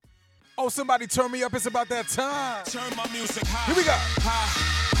Oh, somebody turn me up. It's about that time. Turn my music high. Here we go.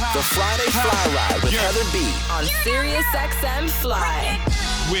 The Friday Fly Ride with Heather B. On Sirius XM Fly.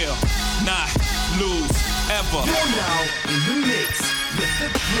 Will not lose ever. You're now in the mix with the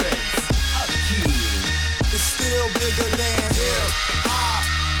Prince of King. It's still bigger than hip hop,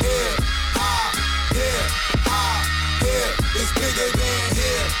 hip hop, hip hop, hip. It's bigger than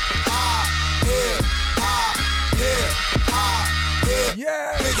hip hop, hip hop, hip hop, hip.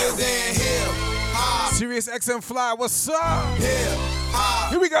 Yeah. Bigger than hip hop. Sirius XM Fly, what's up? Hip hop.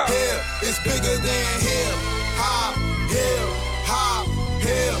 Here we go. Hip. It's bigger than hip hop, hip hop,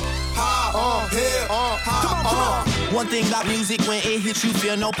 hip hop, hip hop. One thing about music, when it hits you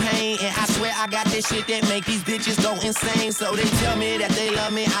feel no pain. And I swear I got this shit that make these bitches go insane. So they tell me that they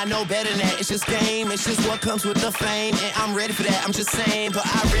love me, I know better than that. It's just game, it's just what comes with the fame. And I'm ready for that, I'm just saying, but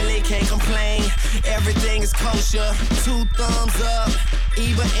I really can't complain. Everything is kosher, 2 thumbs up,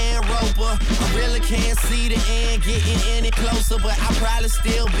 Eva and Roper. I really can't see the end getting any closer, but I'll probably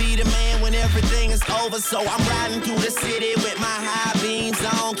still be the man when everything is over. So I'm riding through the city with my high beams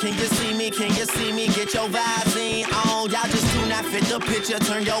on. Can you see me? Can you see me? Get your vibes in on. Y'all just do not fit the picture,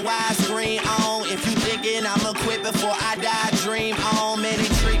 turn your widescreen on. If you thinking I'ma quit before I die, dream on. Man, they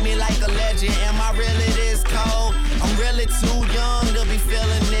treat me like a legend. Am I really this cold? I'm really too young to be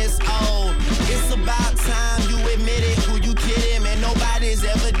feeling this old. It's about time you admit it. Who you kidding? Man, nobody's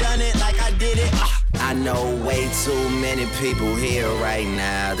ever done it like I did it. I know way too many people here right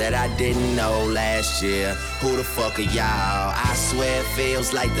now that I didn't know last year. Who the fuck are y'all? I swear it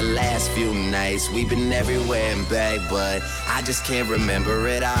feels like the last few nights. We've been everywhere and back, but I just can't remember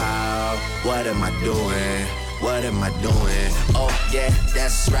it all. What am I doing? What am I doing? Oh yeah,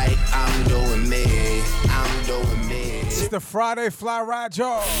 that's right, I'm doing me. I'm doing me. It's the Friday Fly Ride,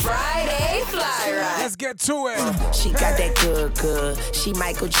 y'all. Friday Fly Ride. Let's get to it. She got that good. She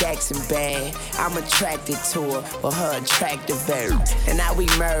Michael Jackson bad. I'm attracted to her for her attractive verb. And now we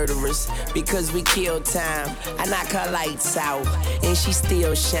murderers because we kill time. I knock her lights out and she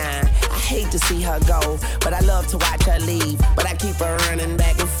still shine. I hate to see her go, but I love to watch her leave. But I keep her running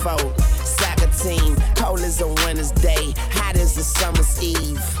back and forth. Soccer team, cold as a winter's day, hot as a summer's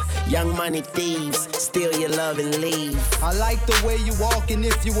eve. Young money thieves, steal your love and leave. I like the way you walking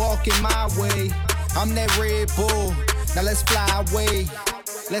if you walking my way. I'm that Red Bull, now let's fly away.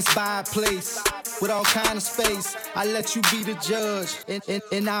 Let's buy a place with all kind of space. I let you be the judge,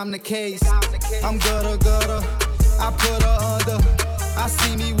 and I'm the case. I'm gutter, I put her under. I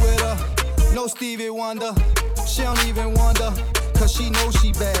see me with her, no Stevie Wonder. She don't even wonder, cause she knows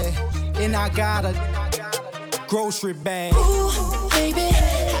she bad. And I got a grocery bag. Ooh, baby,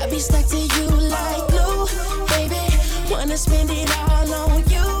 I be stuck to you like glue. Baby, wanna spend it all on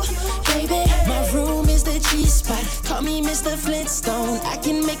you. Baby, my room is the G-spot. Call me Mr. Flintstone. I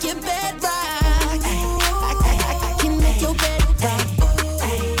can make your bed rock. I can make your bed rock.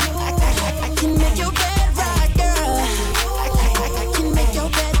 I can make your bed rock, girl. I can make your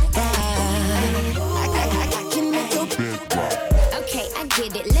bed rock. I can make your bed rock. Okay, I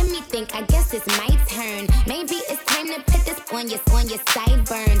get it. Let me think. I guess it's my turn. Maybe it's time to put this on your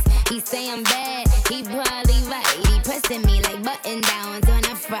sideburns. He say I'm bad. He probably right. He pressing me like button downs on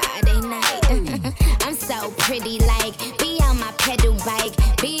a Friday night. I'm so pretty, like be on my pedal bike,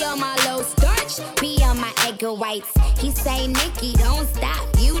 be on my low starch, be on my egg whites. He say, Nikki, don't stop.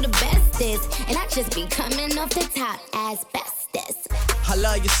 You the bestest, and I just be coming off the top as bestest. I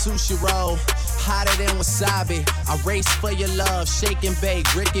love your sushi roll, hotter than wasabi. I race for your love, shake and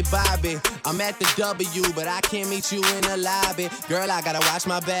bake, Ricky Bobby. I'm at the W, but I can't meet you in the lobby. Girl, I gotta watch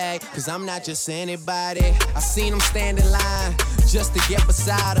my bag, cause I'm not just anybody. I seen him stand in line, just to get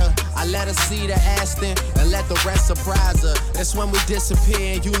beside her. I let her see the Aston, and let the rest surprise her. That's when we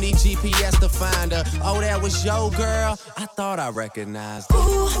disappear, and you need GPS to find her. Oh, that was your girl? I thought I recognized her.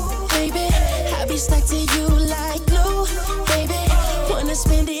 Ooh, baby, I be stuck to you like glue. Baby, wanna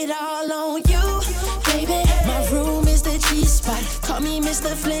spend it all on you. Baby, my room is the G-spot. Call me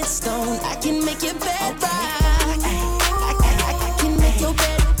Mr. Flintstone. I can make your bed rock. I can make your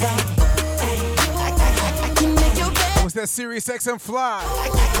bed rock. I can make your bed. Was that Sirius XM Fly?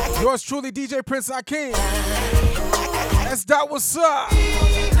 Yours truly, DJ Prince Akeem. That's that. What's up?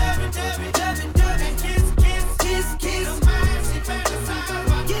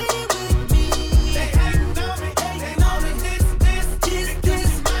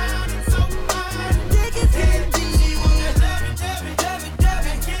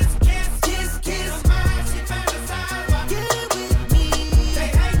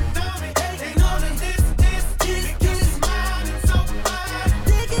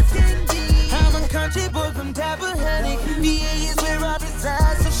 Country boy from Tappahannock, VA is where I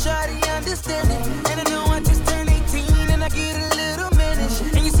reside. So shawty, I understanding. And I know I just turned 18 and I get a little managed.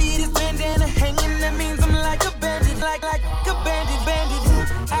 And you see this bandana hanging, that means I'm like a bandit, like a bandit.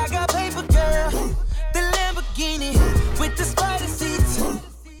 I got paper, girl, the Lamborghini with the spider seats.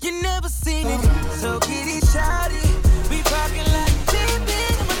 You never seen it, so get it shawty. We rockin' like Jimmy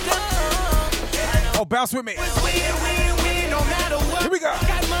Madonna. Oh, bounce with me. Win, no matter what. Here we go.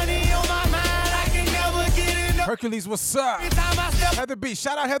 Got money on my mind, I can never get enough. Hercules, what's up? Heather B,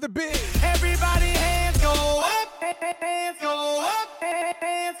 shout out Heather B. Everybody hands go up, hands go up,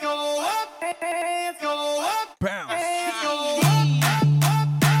 hands go up, hands go up. Bounce. Hands go up.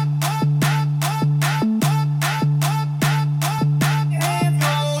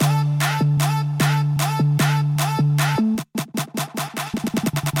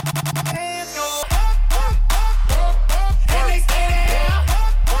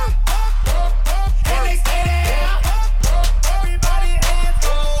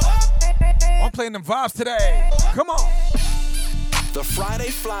 Playing them vibes today. Come on. The Friday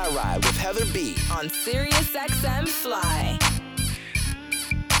Fly Ride with Heather B. On Sirius XM Fly.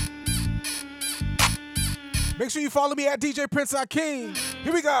 Make sure you follow me at DJ Prince Akeem.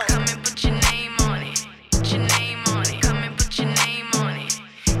 Here we go. Come and put your name on it. Put your name on it. Come and put your name on it.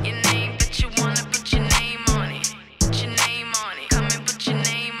 Your name that you wanna put your name on it. Put your name on it. Come and put your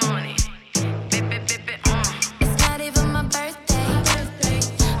name on it. It's not even my birthday.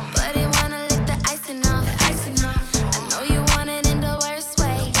 But it wanna lick the icing off. I know you want it in the worst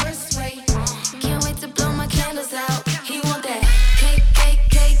way. Can't wait to blow my candles out. He want that cake.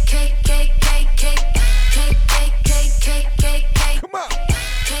 Come on.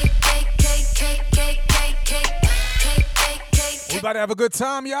 We about to have a good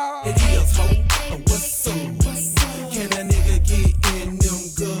time, y'all. What's up? Can a nigga get in them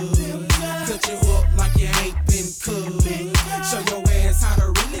good? Cut you up like you ain't been cooked. Show your ass how to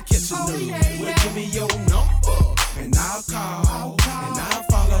really catch a nigga. Well, give me your number and I'll call. And I'll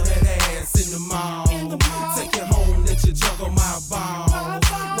follow that ass in the mall. Take you home, let you juggle my ball.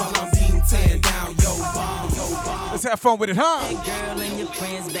 While I'm being tan down your ball. Let's have fun with it, huh? Hey girl, and your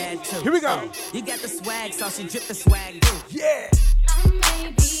friends bad too. Here we go. You got the swag, sauce and drip the swag too. Yeah. I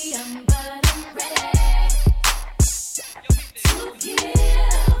may be young, but I'm ready to give you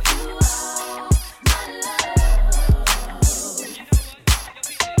all my love.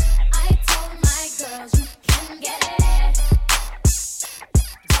 I told my girls you can get it.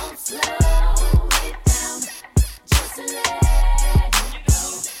 Don't slow it down, just let it go.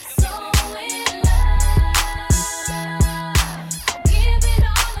 So in love, I'll give it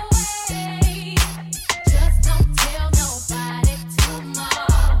all away. Just don't tell nobody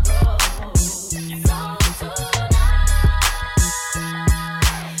tomorrow. So tonight, I'll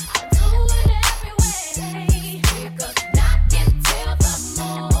do it every way. Because not until the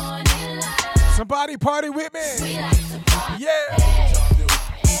morning light. Somebody party with me. We like to party. Yeah.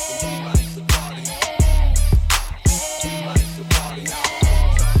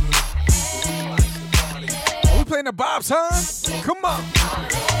 Are we playing the bobs, huh? Come on.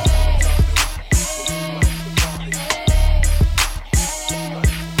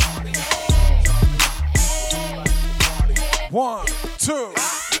 One, two,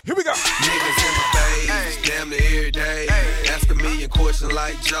 here we go. Niggas in my face, damn near every day. Ask a million questions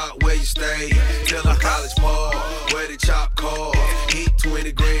like Jock, where you stay? Tell them college ball, where they chop cars. Eat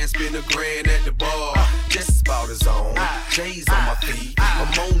 20 grand, spend a grand at the bar. Just about his own, J's on my feet. I'm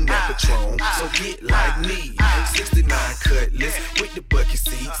on that Patron, so get like me. 69 cutlass with the bucket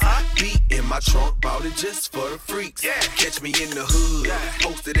seats. Beat in my trunk, bought it just for the freaks. Catch me in the hood,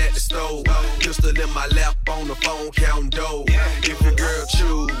 posted at the stove. Pistol in my lap on the phone, counting dough. If your girl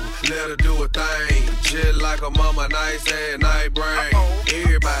choose, let her do a thing. Just like a mama, nice ass night brain.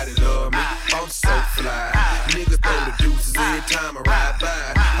 Everybody love me, I'm so fly. Niggas throw the deuces every time I ride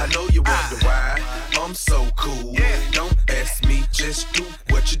by. I know you wonder why, I'm so cool. Don't ask me, just do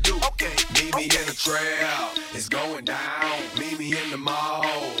what you do. Meet me in the trap, it's going down. Meet me in the mall,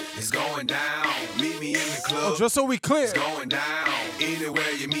 it's going down. Meet me in the club, just so we clear, it's going down.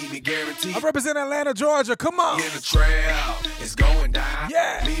 Anywhere you meet me, guaranteed. I represent Atlanta, Georgia. Come on. In the trap, it's going down.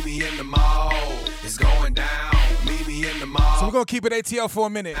 Yeah. Meet me in the mall, it's going down. Meet me in the mall. So we're gonna keep it ATL for a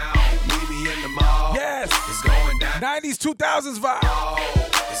minute. Meet me in the mall. Yes. It's going down. 90s, 2000s vibe.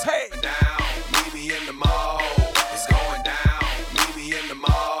 It's hey. Going down. Meet me in the mall. It's going down. Meet me in the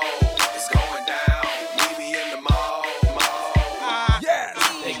mall. It's going down. Meet me in the mall. Yes.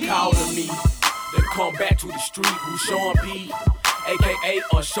 They calling me. They come back to the street. Who Sean P? aka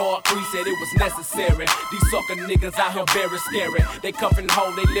a short crease, said it was necessary. These sucker niggas out here very scary. They cuffin'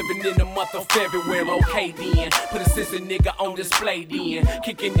 home, they living in the month of February. Okay then, put a sister nigga on display then.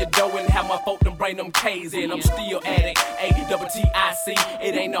 Kick in your door and have my folk them bring them K's in. I'm still at it, A-double-T-I-C.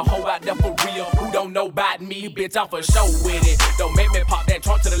 It ain't no hoe out there for real. Who don't know about me, bitch, I'm for show with it. Don't make me pop that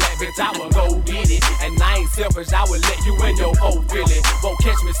trunk to the left, bitch, I will go get it. And I ain't selfish, I will let you in your whole feeling. Won't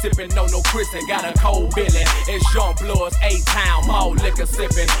catch me sippin' on no Chris and got a cold billy. It's Young Bloods, A-Town, all liquor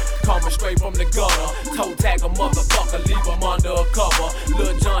sippin'. Coming straight from the gutter. Toe tag a motherfucker, leave him under a cover.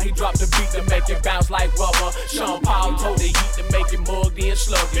 Lil John, he dropped the beat to make it bounce like rubber. Sean Paul told the heat to make it mugged in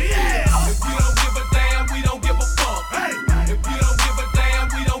sluggy. Yeah. If you don't give a damn, we don't give a fuck. Hey. If you don't give a damn,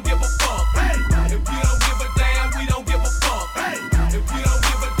 we don't give a fuck. Hey. If you don't give a damn, we don't give a fuck. Hey. If you don't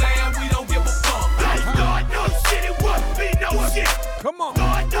give a damn, we don't give a fuck. Let's start no shit, it won't be no shit. Come on.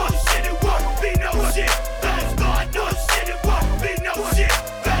 Start no shit, it won't be no shit. Let's start no shit, it won't be no shit.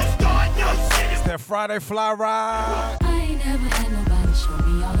 Let's start no shit. It's that Friday Fly Ride. I ain't never had nobody show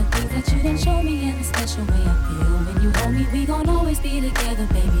me all the things that you done show me in the special way I feel when you hold me. We gon' always be together,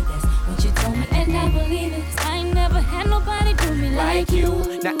 baby. That's what you told me, and I believe it. 'Cause I ain't never had nobody do me like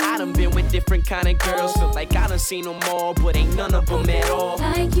you. Now I done been with different kind of girls, feel like I done seen them all, but ain't none of them at all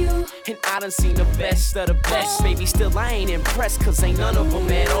like you. And I done seen the best of the best, baby. Still I ain't impressed, 'cause ain't none of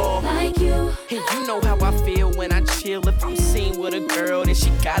them at all like you. And you know how I feel when I chill. If I'm seen with a girl, then she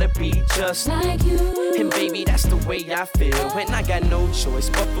gotta be just like you. And baby, that's the way I feel. And I got no choice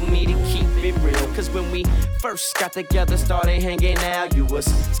but for me to keep it real. 'Cause when we first got together, started hanging out, you was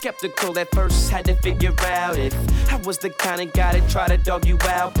skeptical at first, had to figure out if I was the kind of guy that try to dog you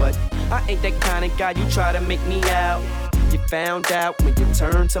out. But I ain't that kind of guy you try to make me out. You found out when you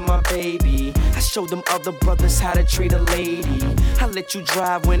turned to my baby. I showed them other brothers how to treat a lady. I let you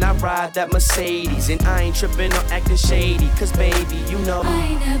drive when I ride that Mercedes. And I ain't tripping or acting shady, 'cause baby, you know I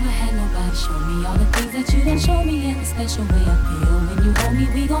ain't never had nobody show me all the things that you done show me in the special way I feel when you hold me.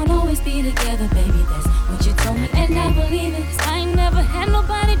 We gon' always be together, baby. That's what you told me, and I believe it. 'Cause I ain't never had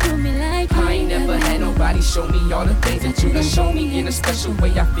nobody do me like you. I ain't never had nobody show me all the things that you done show me in a special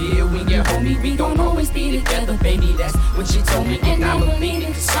way I feel when you hold me. We gon' always be together, baby. That's what you told me, and I believe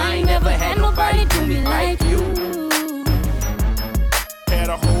it. 'Cause I ain't never had nobody do me like you. Had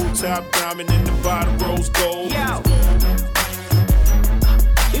a whole top diamond in the bottom rose gold. Yo,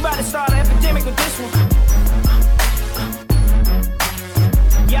 we about to start an epidemic with this one.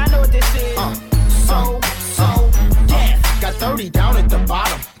 Yeah, I know what this is. So death. Got 30 down at the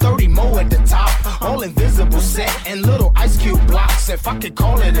bottom, 30 more at the top. All invisible set and little ice cube blocks. If I could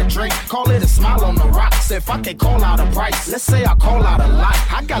call it a drink, call it a smile on the rocks. If I could call out a price, let's say I call out a lot.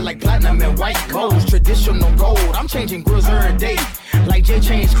 I got like platinum and white clothes, traditional gold. I'm changing grills every day, like Jay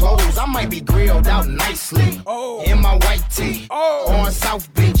changed clothes. I might be grilled out nicely in my white tee on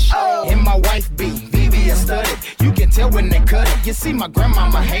South Beach. In my wife beat, VVS studded. You can tell when they cut it. You see, my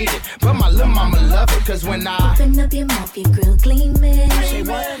grandmama hate it, but my little mama love it. 'Cause when I open up your mouth, your grill gleaming. Say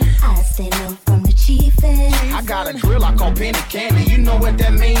what? I stand up from the chiefin'. I got a grill I call penny candy. You know what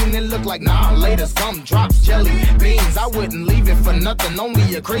that mean? It look like nah later some drops jelly beans. I wouldn't leave it for nothing.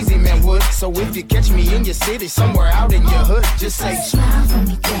 Only a crazy man would. So if you catch me in your city, somewhere out in your hood, just say smile for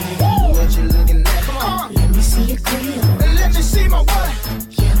me, daddy. What you looking at? Come on. Let me see your grill. Let me see my what?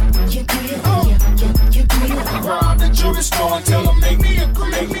 Your grill. Your grill. Rob the jewelry store and tell them make me a grill.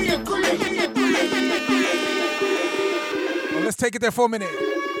 Make me a grill. Well, let's take it there for a minute.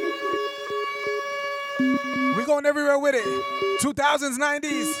 We going everywhere with it. 2000s,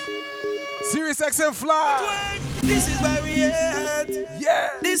 90s. Sirius XM Fly. This is why we at. Yeah.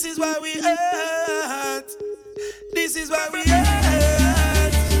 This is why we at. This is why we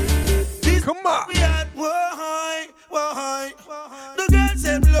at. Come on. We at. Why? The girls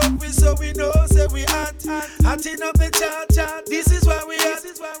them love we, so we know say we at. Hotting up the chat. This is why we at.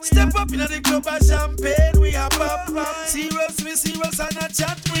 Step up in the club and champagne we are pop. Serious and a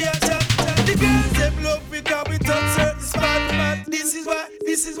chat we are chat. The girls them love we, 'cause we touch certain spot. This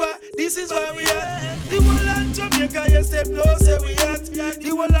is why we at. The whole of Jamaica, yes them know say we at. The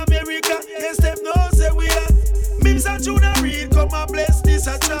whole of America, yes them know say we at. Mims and Junior Reid come and bless this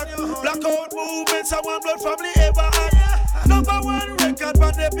a track. Blackout movements and one blood family ever had. Number one record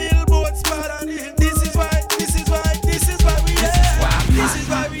on the Billboard spot. This is why we at. This is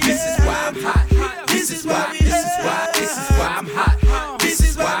why we at. This is why I'm hot. This is why we This is why I'm hot. This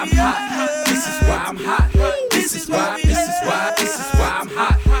is why I'm hot. This is why I'm hot. This is why I'm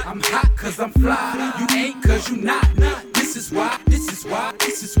hot. I'm hot 'cause I'm fly. You ain't 'cause you not. This is why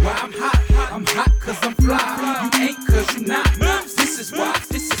I'm hot. I'm hot 'cause I'm fly. You ain't 'cause you not. This is why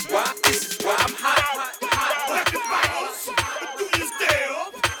I'm hot.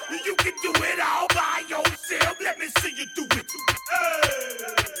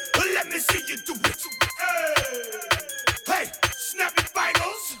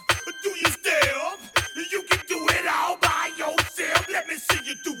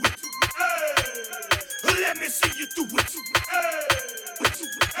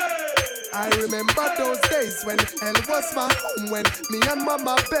 remember those days when hell was my home, when me and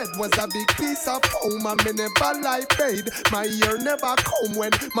mama bed was a big piece of home, and me never lie paid. My ear never come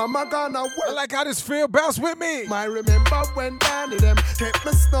when mama gonna work. I like how this feel, bounce with me. I remember when Danny them take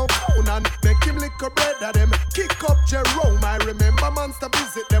me snow cone and make him lick a bread at them, kick up Jerome. I remember monster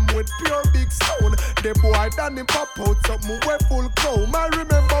visit them with pure big stone. The boy Danny pop out something way full chrome. I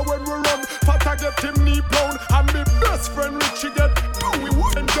remember when we run, Fata get him knee blown, and me best friend Richie get we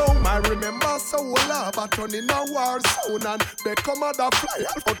went down. I remember so love a turn in a war zone, and they come out a fly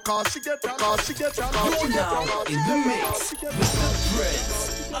out cause she get You're now in the mix with the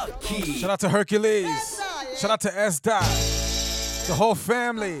Threads. Aki. Shout out to Hercules. Shout out to S. Dot. The whole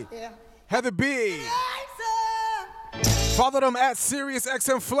family. Heather B. Follow them at Sirius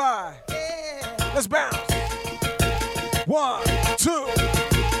XM Fly. Let's bounce. 1, 2,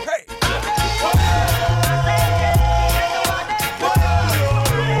 hey.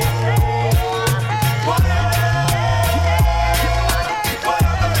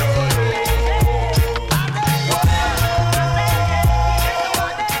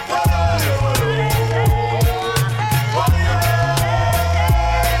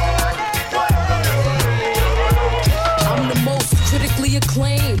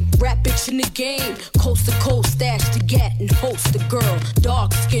 Acclaimed, rap bitch in the game, coast to coast, stash to get and host a girl,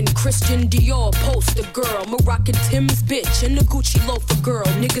 dark skin, Christian Dior poster girl, Moroccan Tim's bitch and the Gucci loafer girl.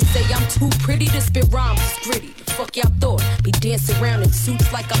 Niggas say I'm too pretty to spit rhymes, it's gritty. The fuck y'all thought? Be dancing around in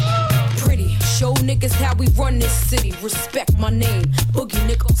suits like I'm pretty. Show niggas how we run this city. Respect my name, boogie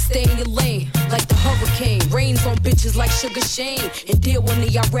nigga, stay in your lane like the hurricane. Rains on bitches like Sugar Shane, and deal one of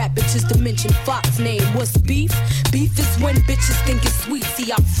y'all rap bitches to mention Fox name. What's beef? Beef is when bitches think it's sweet.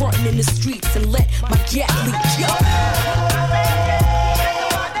 See, I'm frontin' in the streets and let my gat leak.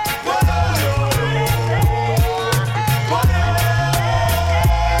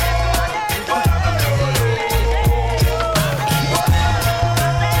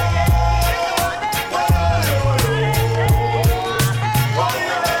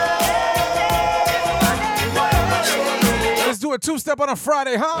 Let's do a two-step on a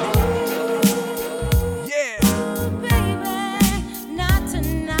Friday, huh?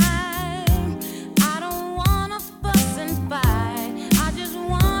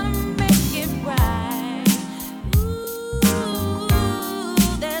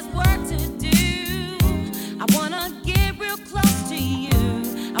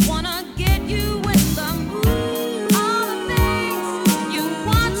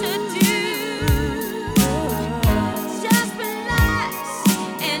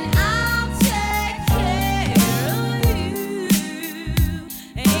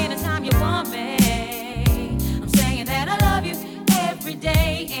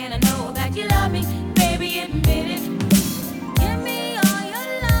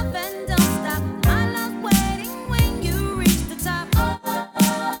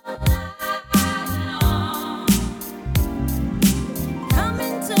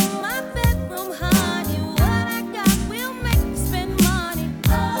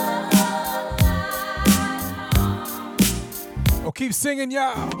 Keep singing,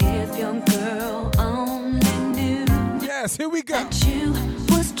 y'all. If your girl only knew. Yes, here we go. That you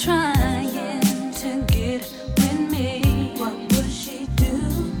was trying to get with me. What would she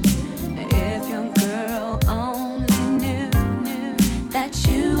do? If your girl only knew that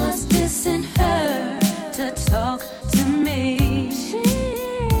you was dissing her to talk to me.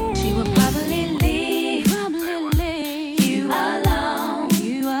 She would probably leave you alone.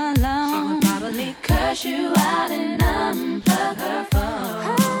 She would probably curse you out and unplug her phone.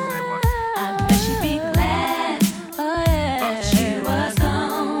 I bet she'd be glad that you was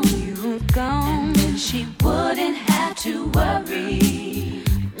gone, and then she wouldn't have to worry.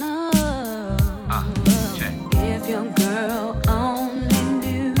 No, if your girl only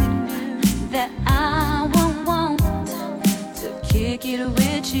knew that I won't want to kick it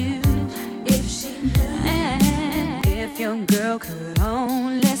with you. If she knew, and if your girl could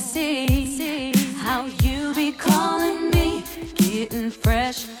only see how you be calling me, getting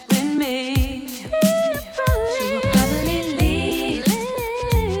fresh with me. She would probably leave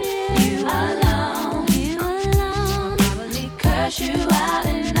you alone. She would probably curse you out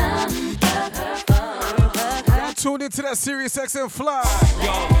and unplug her phone. Tuned into that Sirius XM Fly.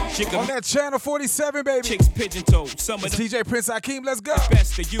 On that channel 47, baby. Chicks pigeon-toed. Some of DJ Prince Hakeem, let's go.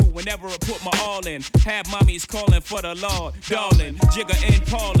 Best of you whenever I put my all in. Have mommies calling for the Lord, darling. Jigger and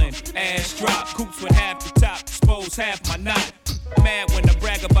Paulin. Ass drop, coops with half the top. Expose half my knot. Mad when I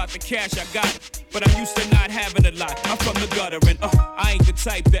brag about the cash I got. But I'm used to not having a lot. I'm from the gutter and I ain't the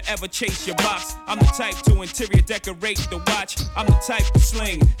type to ever chase your box. I'm the type to interior decorate the watch. I'm the type to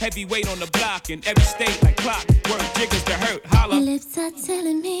sling heavyweight on the block in every state like clock. Work jiggers to hurt, holla. Your lips are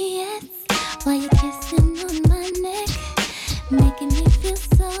telling me yes, while you're kissing on my neck, making me feel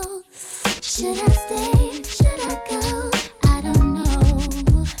so. Should I stay? Should I go? I don't know.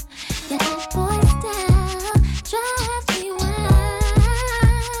 Your boy style drives me wild,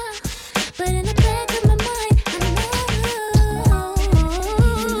 but in the back of my mind, I know.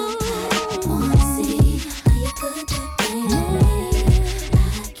 Wanna see how you put that thing on me? I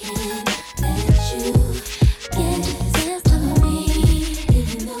can't let you get this to me.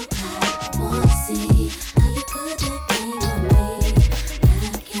 Even though I wanna see how you put that thing on me,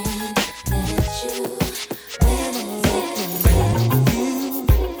 I can't let you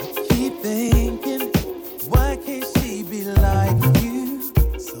Keep thinking, why can't she be like you?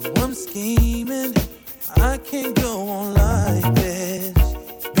 So I'm scheming, I can't go on like this.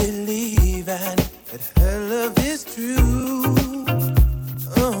 Believing that her love is true.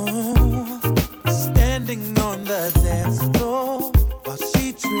 Oh, standing on the dance floor while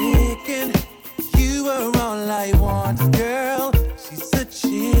she tricking. You are all I want, girl. She's a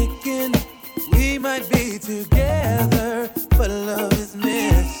chicken. We might be together, but love is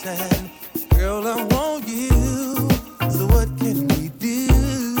missing. Girl, I want you, so what can we do?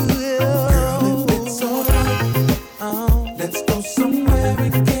 Girl, if it's alright, let's go somewhere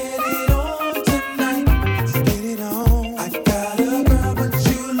and get it on tonight. Let's get it on. I got a girl, but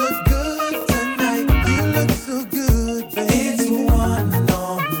you look good tonight. You look so good, baby. It's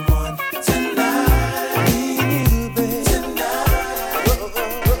one-on-one tonight. Me and you, baby. Tonight.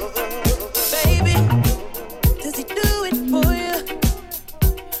 Baby, does he do it for you?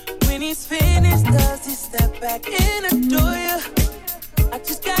 When he's finished, does he step back and adore you? I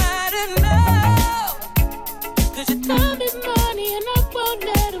just gotta know. 'Cause your time is money and I won't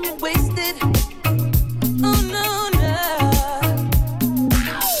let him waste it. Oh no, no.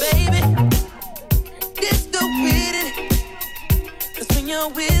 Baby, just go with it. 'Cause when you're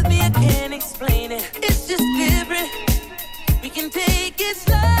with me, I can't explain it. It's just different. We can take it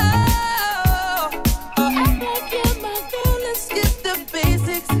slow. Oh, I like you, my girl. Let's skip the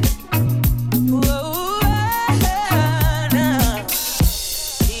basics. Whoa, no.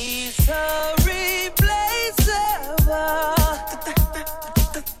 He's so replaceable.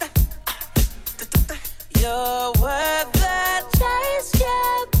 You're worth the chase,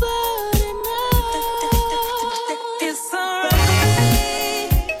 yeah, but enough. It's alright.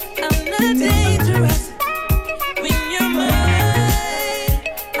 I'm not dangerous. When you're mine,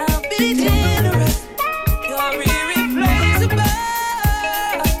 I'll be generous. You're irreplaceable,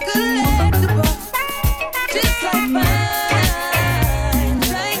 collectible, just like mine,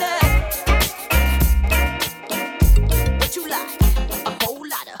 China. What you like? A whole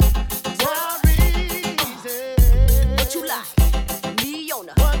lot of what you like? Me on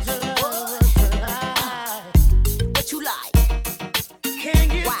a what you like? Can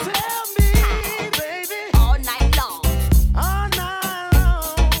you Why? tell me, baby? All night long. All night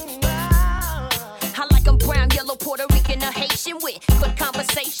long. I like 'em brown, yellow, Puerto Rican, or Haitian with good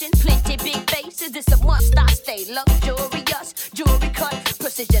conversation, plenty big faces. It's a must I stay luxurious, jewelry cut,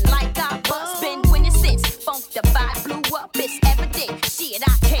 precision like I bust. Been winning since funk the vibe blew up. It's evident, shit I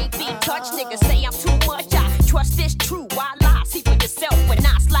can't be touched. Niggas say I'm too much. I trust this true. Why lie? See for yourself when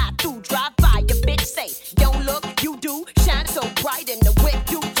I slide through. Drive by your bitch say, don't look, you do. Shine so bright in the whip,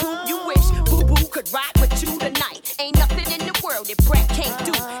 you too. You wish Boo Boo could ride with you tonight. Ain't nothing in the world that Brett can't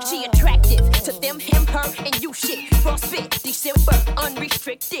do. She attractive to them, him, her, and you shit. Frostbit, December,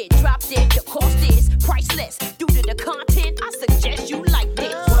 unrestricted. Drop dead, the cost is priceless. Due to the content, I suggest you like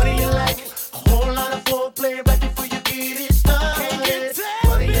this. What do you like? A whole lot of foreplay right before you get it started.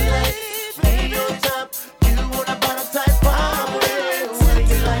 What do you like? Lay on top. You want a bottom type power. What do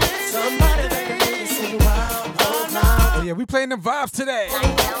you like? Somebody that can make you say wow. Oh no. Oh yeah, we playing them vibes today.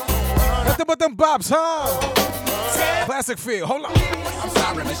 Nothing but them bops, huh? Classic feel. Hold on. I'm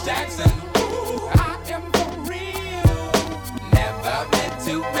sorry, Miss Jackson. I am for real. Never meant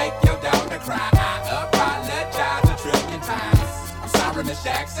to make your daughter cry. I apologize a trillion times. I'm sorry, Miss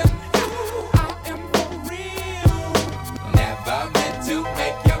Jackson. I am for real. Never meant to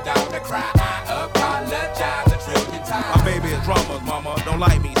make your daughter cry. I apologize a trillion times. My baby is drama, mama, don't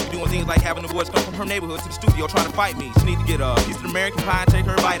like me. She doing things like having the boys come from her neighborhood to the studio trying to fight me. She need to get a piece of American pie and take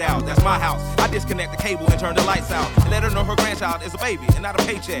her bite out. That's my house. I disconnect the cable and turn the lights out. And let her know her grandchild is a baby and not a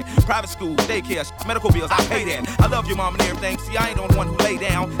paycheck. Private school, daycare, medical bills, I pay that. I love your mom and everything. See, I ain't the only one who lay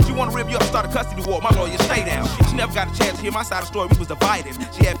down. She wanna rip you up and start a custody war. My lawyer, stay down. She never got a chance to hear my side of the story. We was divided.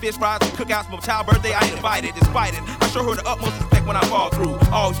 She had fish fries and cookouts for my child's birthday. I ain't invited. Despite it, I show her the utmost respect when I fall through.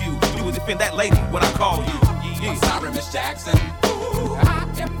 All you do is defend that lady when I call you. I'm sorry, Miss Jackson. Ooh, I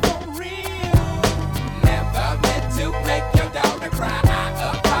am for real. Never meant to make your daughter cry. I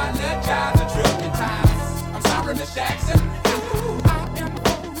apologize a trillion times. I'm sorry, Miss Jackson. Ooh, I am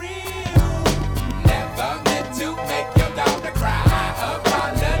for real. Never meant to make your daughter cry. I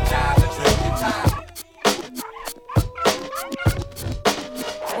apologize a trillion times.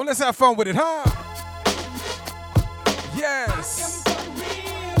 Oh, let's have fun with it, huh? Yes.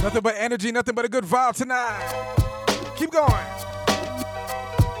 Nothing but energy, nothing but a good vibe tonight. Keep going.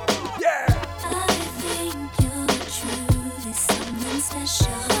 Yeah. I think you're truly someone special.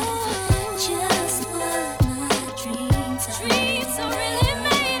 Just what my dreams are really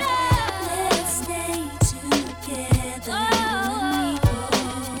made of. Let's stay together.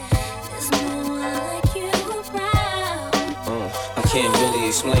 There's no one like you around. I can't really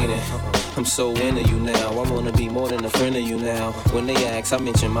explain it. I'm so into you now. I wanna be more than a friend of you now. When they ask, I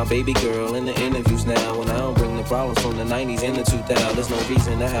mention my baby girl in the interviews now. When I don't bring the problems from the 90s and the 2000s, there's no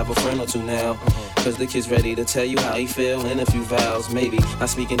reason to have a friend or two now. Cause the kid's ready to tell you how he feel in a few vows. Maybe I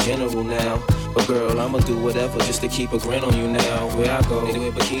speak in general now. But girl, I'ma do whatever just to keep a grin on you now. Where I go, they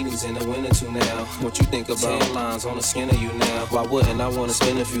wear bikinis in the winter too now. What you think about lines on the skin of you now? Why wouldn't I wanna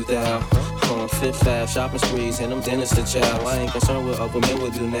spend a few thou? On Fifth Ave, shopping sprees, and them dinners to chow. I ain't concerned what other men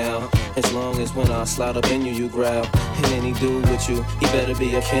would do now. As long as when I slide up in you, you growl. And any dude with you, he better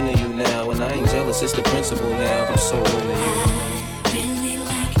be a kin of you now. And I ain't jealous, it's the principle now. I'm so into you. Really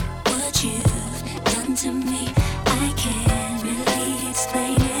like what you've done to me. I can't really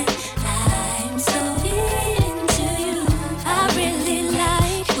explain it. I'm so into you. I really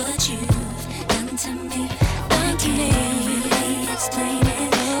like what you've done to me. I can't really explain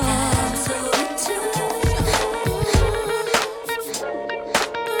it. I'm so into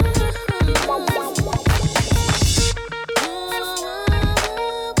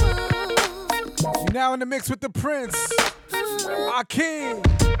You're now in the mix with the Prince, our king.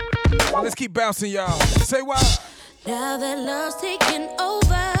 Well, let's keep bouncing, y'all. Say what? Now that love's taking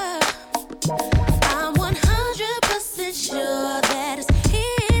over, I'm 100% sure that it's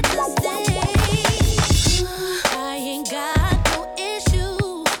here to stay. I ain't got no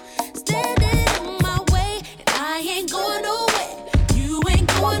issue standing in my way, and I ain't going nowhere. You ain't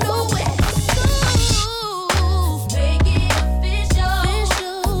going nowhere. So make it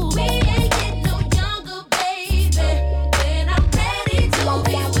official. We ain't getting no younger, baby. And I'm ready to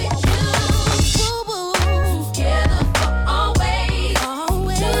be with you. Together for always.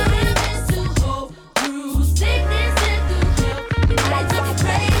 Time is to hope through sickness and through health. And I took it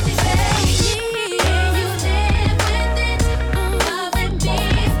crazy, baby. Can you live with it? Loving me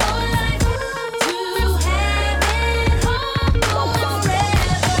for life. To have it home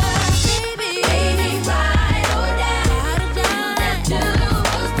forever. Baby, ride or die. That do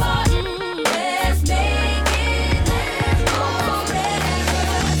us part. Let's make it last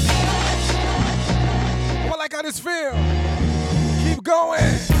forever. Well, like how this feel. Keep going.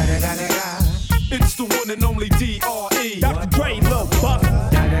 It's the one and only D.R.E. Dr. Dre, Lil Buck.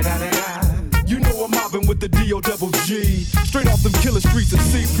 You know I'm mobbing with the D.O.G. Straight off them killer streets of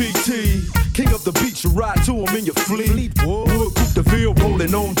CPT. King of the beach, you ride to him in your fleet. Wood, Coupe de Ville,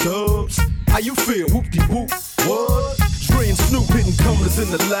 rolling on dubs. How you feel? Whoop-de-whoop. What? Dre and Snoop hitting cumblers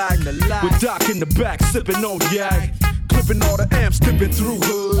in the lag. With Doc in the back, sipping on yak. Clipping all the amps, dipping through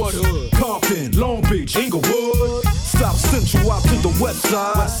hoods. What hood? Compton, Long Beach, Inglewood. South Central out to the west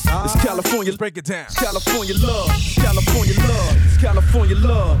side. It's California. Break it down. It's California love. It's California love. It's California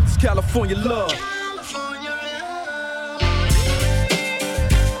love. It's California love.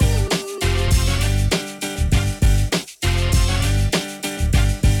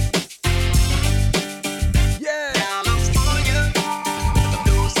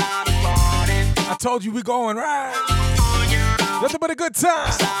 I told you we going right. Nothing but a good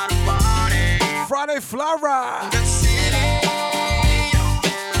time. Friday Fly Ride.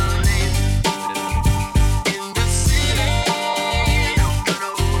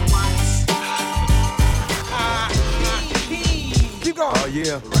 Keep going. Oh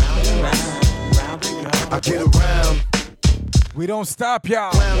yeah. I get around. We don't stop,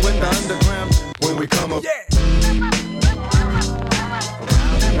 y'all. When the underground, when we come up. Yeah.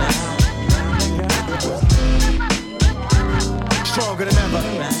 stronger than ever.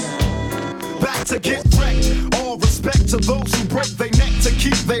 Back to get wrecked. All respect to those who break their neck to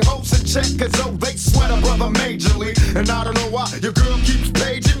keep their hopes in check, cause oh, they sweat a brother majorly. And I don't know why your girl keeps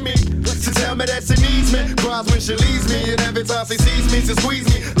paging me to tell me that she needs me. Cries when she leaves me, and every time she sees me, she squeeze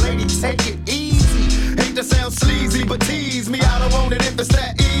me. Lady, take it easy. Hate to sound sleazy, but tease me. I don't want it if it's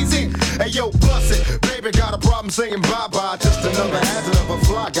that easy. Hey yo, bust it. Baby got a problem saying bye-bye. Just another hazard of a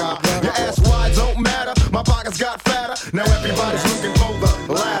fly guy. Your ass wide don't matter. My pockets got fatter. Now everybody's looking for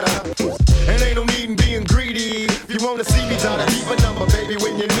the ladder. And ain't no need in being greedy. If you wanna see me, try to keep a number, baby,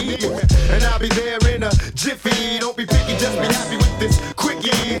 when you need me. And I'll be there in a jiffy. Don't be picky, just be happy with this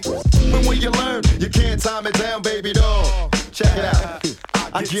quickie. But when you learn, you can't time it down, baby doll. Check it out.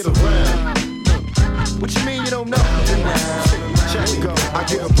 I get around. What you mean you don't know? Check it go. I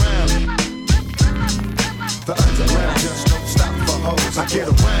get around. The underground just don't stop for hoes. I get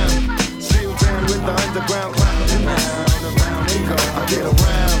around. Still down with the underground clown. I get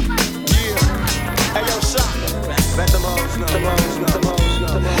around. Hey yo, shot. Let them hoes know. Them hoes know. Them hoes know.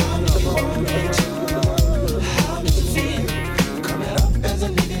 Them hoes know. How did you feel? Coming up as a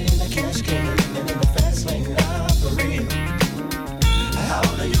nigga in the cash can, living in the fast lane, now for real. How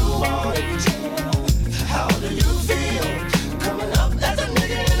do you want it? How do you feel? Coming up as a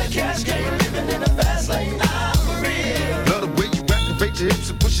nigga in the cash can, living in the fast lane, now for real. Love the way you activate your hips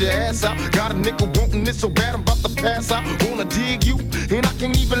and push your ass out. Got a nigga wanting this so bad I'm about to pass out. Wanna dig you, and I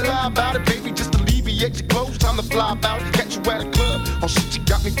can't even lie about it, baby. Just alleviate your clothes, time to fly about it. Catch you at a club, oh shit, you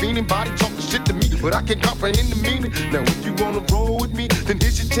got me feeling. Body talking shit to me, but I can't comprehend the meaning. Now if you wanna roll with me, then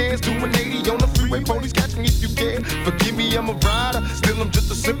here's your chance. Doing 80 on the freeway, police catch me if you can. Forgive me, I'm a rider, still I'm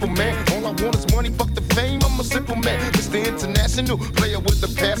just a simple man. All I want is money, fuck the fame, I'm a simple man. Mr. International, player with a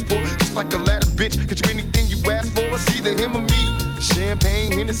passport. Just like a ladder, bitch, get you anything you ask for. It's either him or me.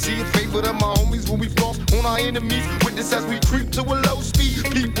 Champagne, Hennessy, a favorite of my homies when we floss on our enemies. Witness as we creep to a low speed.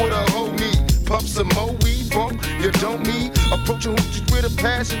 Peep with a whole need. Puff some more weed, bump, you don't need. Approaching hoochies with a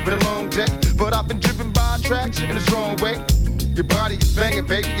passion, been a long day. But I've been driven by attraction in a strong way. Your body is banging,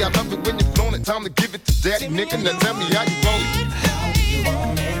 baby. I love it when you're flown it. Time to give it to daddy, nigga. Now tell me how you want it. How do you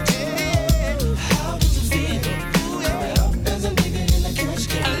want it? How did you feel? Coming up as a nigga in the cash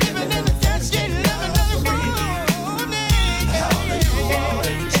can. Living in the cash can, living in the morning. How do you want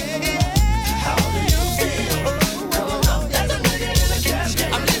it? How do you feel? Coming up as a nigga in the cash can.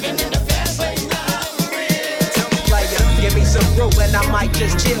 I'm living in the fast lane, now for real. Player, give me some room and I might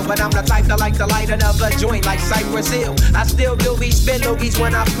just chill. But I'm the type that like to light another joint like Cypress Hill. I still do be spit loogies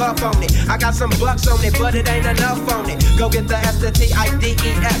when I puff on it. I got some bucks on it, but it ain't enough on it. Go get the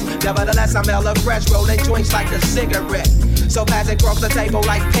S-T-I-D-E-S. Nevertheless, I'm hella fresh, rolling joints like a cigarette. So pass it across the table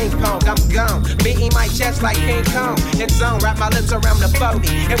like ping pong. I'm gone, beating my chest like King Kong. It's on, wrap my lips around the 40.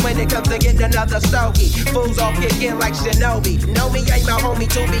 And when it comes to getting another stogie, fools all kick in like Shinobi. Know me ain't my homie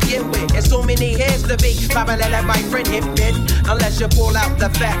to begin with. It's too many heads to be. Probably let my friend hit it. Unless you pull out the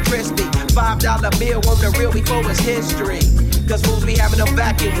fat crispy $5 bill on the real before it's history. Cause fools be having them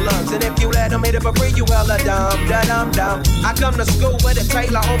vacuum lungs. And if you let them hit it for free, you hella dumb, da-dum-dum. I come to school with a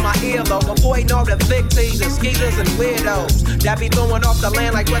trailer on my earlobe, avoiding all the big teasers, skeezers, and weirdos that be throwing off the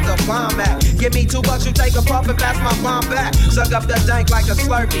land like where the bomb at. Give me $2, you take a puff and pass my bomb back. Suck up the dank like a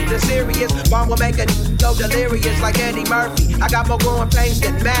Slurpee. The serious bomb will make a go delirious like Eddie Murphy. I got more growing pains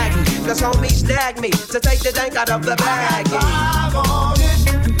than Maggie. Cause homies snag me to take the dank out of the bag. I got 5 on it.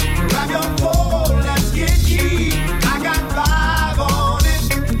 Grab your phone, let's get key. I got 5 on it.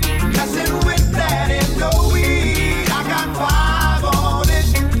 Messing with that and no weed. I got 5 on it.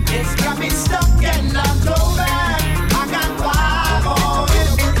 It's got me stuck and I go back. I got 5 on it.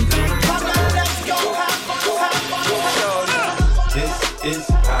 Come on, let's go have fun. This is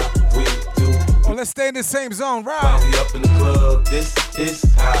how we do. Well, let's stay in the same zone, right? While we up in the club, this is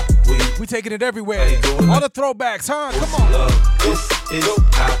how we taking it everywhere. All the throwbacks, huh? Come on. This is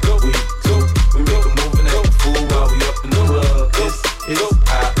how we do. We make a move and act a fool while we up in the club. This is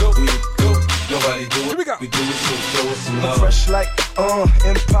how we do. Nobody do it. Here we go. We do it, so show us some love. Fresh like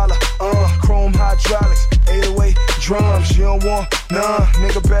Impala, chrome hydraulics, 808 drums. You don't want none,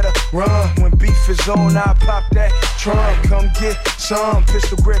 nigga better run. When beef is on, I pop that trunk. Come get some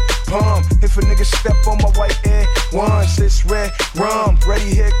pistol grip palm. If a nigga step on my white Air Ones, it's red rum.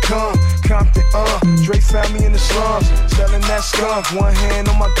 Ready, here come Compton, Dre found me in the slums, selling that skunk. One hand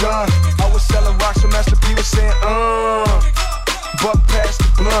on my gun. I was selling rocks when Master P was saying, buck past the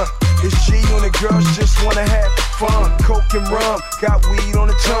blunt. It's G and the girls just wanna have fun. Coke and rum, got weed on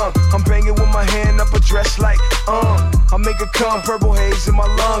the tongue. I'm banging with my hand up a dress like, I make it come, purple haze in my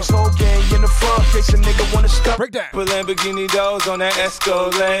lungs. Whole gang in the front, case a nigga wanna stop. Break that. Put Lamborghini doors on that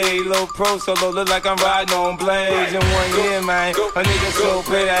Escalade. Low pro solo, look like I'm riding on blades. In 1 year, man, a nigga so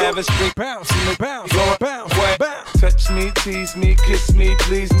paid I have a street. Bounce, bounce, bounce, bounce. Touch me, tease me, kiss me,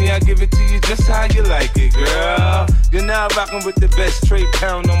 please me. I give it to you just how you like it, girl. You're now rocking with the best. Trade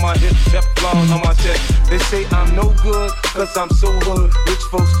pound on my hip, Teflon on my chest. They say I'm no good, cause I'm so hood. Rich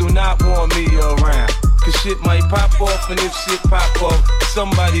folks do not want me around. Cause shit might pop off, and if shit pop off,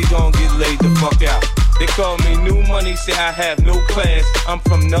 somebody gon' get laid the fuck out. They call me new money, say I have no class. I'm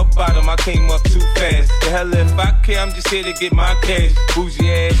from the bottom, I came up too fast. The hell if I care, I'm just here to get my cash. Bougie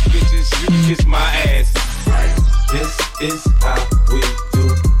ass bitches, you kiss my ass. This is how we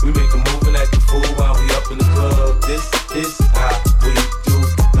do. We make a move and act a fool while we up in the club. This is how we do.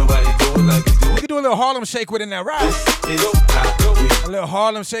 Nobody do it like we do. We can do a little Harlem shake within that, right? This is how we do. A little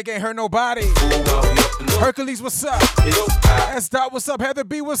Harlem shake ain't hurt nobody. Hercules, what's up? S. Dot, what's up? Heather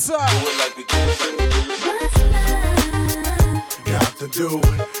B, what's up? Got to do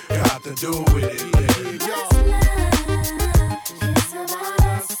with it, baby.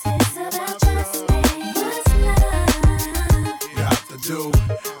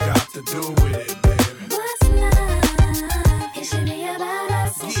 Got to do with it, baby. What's love? It should be about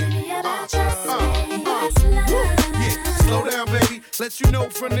us. It should be about us. What's love? Yeah, slow down, baby. Let you know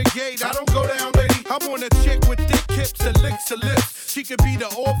from the gate, I don't go down, lady. I want a chick with thick hips and licks her lips. She could be the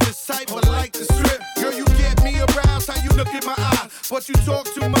office type, but like the strip. Girl, you get me aroused, how you look in my eye. But you talk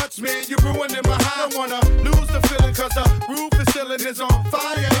too much, man, you're ruining my high. I don't wanna lose the feeling, cause the roof is ceiling is on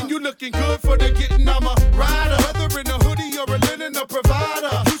fire. And you looking good for the getting, I'm a rider. Whether in a hoodie or a linen, a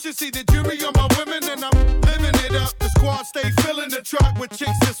provider. You should see the jury on my women, and I'm living it up. The squad stay filling the truck with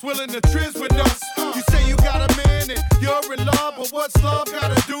chicks that's willing to trizz with us. You say you got a man and you're in love, but what's love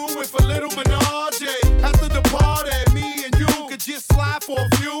gotta do with a little menage? After the party, me and you could just slide for a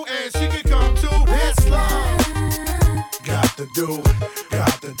few, and she could come too. That's love. Got to do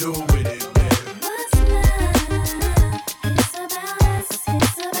with it, baby. What's love? It's about us.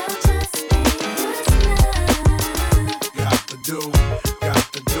 It's about us. What's love? Got to do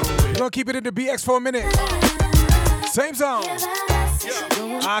with We're gonna keep it in the BX for a minute. Same zone.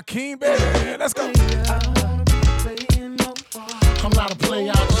 Akeem, baby. Let's go. I'm not a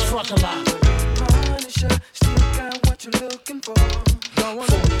player, I just fuck a lot. Still got what you're looking for. From a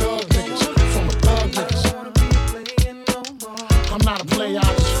thug niggas. I'm not a player, I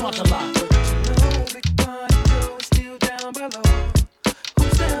just fuck a lot.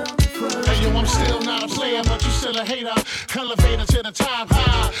 Hey yo, I'm still not a player, but you still a hater. Elevator to the top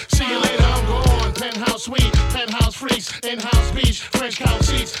high. See you later, I'm gone. Penthouse suite, penthouse freaks, in-house beach, French couch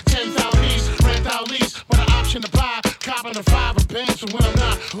seats, 10,000 piece, rent out lease, with an option to buy. Copping a 5 bands for when I'm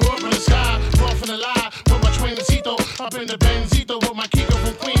not. Up in the sky, rough in the lie. With my twincito, up in the Benzito with my Kiko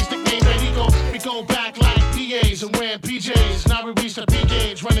from Queens, nickname Benito. We go back like PAs and wearing PJs. Now we reach the P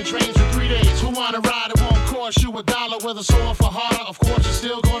gauge, running trains for 3 days. Who wanna ride? It won't cost you $1. Whether sore for harder, of course you're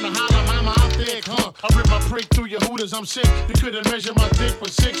still gonna holler. Mama, I'm thick, huh? I rip my prick through your hooters. I'm sick. You couldn't measure my dick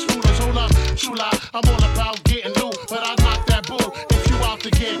with 6 rulers. Hold up, Chula. I'm all about getting loot, but I knock that bull if you out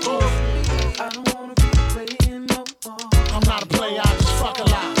to get ooh. I don't wanna be playing no more. I'm not a player, I just fuck a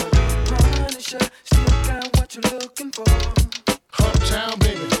lot. Still got what you're looking for. Uptown,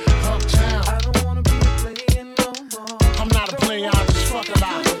 baby, uptown. I don't wanna be playing no more. I'm not a player, I just fuck a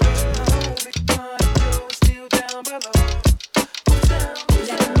lot. Still down below.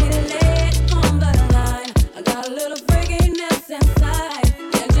 Let me lay it on the line. I got a little freakiness inside,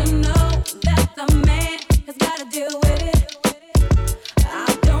 and you know that the man has gotta deal with it. I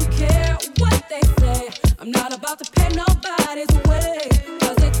don't care what they say. I'm not about to pay nobody's way,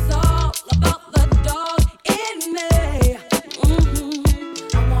 'cause it's all about the dog in me.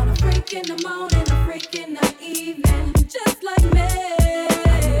 I want a freak in the morning, a freak in the evening, just like me.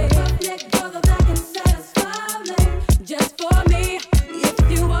 I need a roughneck brother that can satisfy me, just for me. If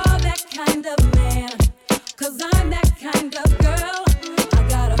you are that kind of man, 'cause I'm that kind of girl. I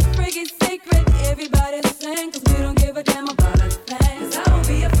got a freaky secret, everybody's saying, 'cause we don't give a damn about a thing. 'Cause I won't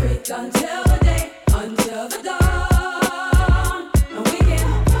be a freak until the day, until the dawn. And we can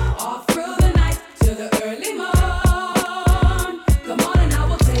all through the night till the early morn. Come on and I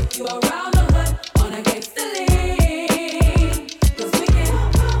will take you around the hood on a gangsta lean. 'Cause we can,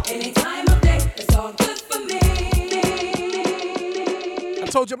 any time of day, it's all good for me. I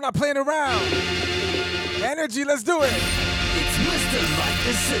told you I'm not playing around. Energy, let's do it. It's Mr. Like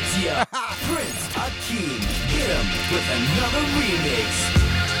the City, Prince Akeem. Hit him with another remix.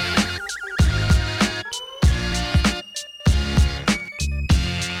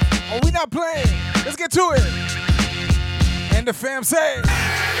 Stop playing. Let's get to it. And the fam say.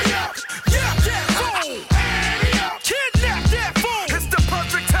 Kidnap that fool. It's the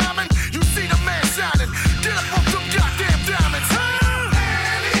perfect timing. You see the man shining. Get up off them goddamn diamonds.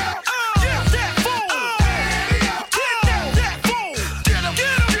 Get that fool. Kidnap that fool. Get him,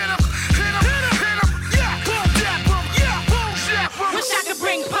 hit him. Yeah, boom, yeah, boom, yeah, boom, yeah, boom. Wish I could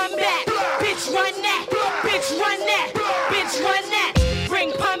bring Pun back. Bitch, run that. Bitch, run that. Bitch, run that.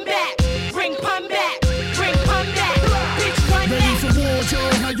 Bring Pun back. Bring Pun back. Bring Pun back. Bitch, run that. Ready for war,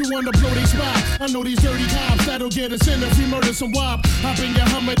 Joe? How you wanna blow they spot? I know these dirty cops that'll get us in if we murder some wop. Hop in your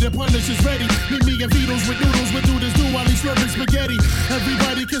Hummer, the punish is ready. Meet me and Vito's with noodles, with do this do while he's slurping spaghetti.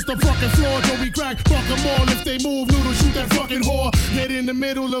 Everybody kiss the fucking floor till we crack. Fuck them all if they move, noodle, shoot that fucking whore. Get in the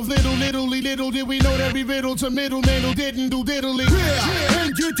middle of little did we know that we riddle to middleman who didn't do diddly. Yeah,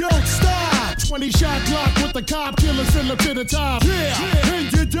 and you don't stop. 20 shot clock with the cop killers fill up to the top. Yeah,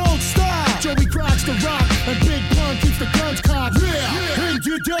 and you don't stop. Joey cracks the rock and Big Pun keeps the guns cocked. Yeah, and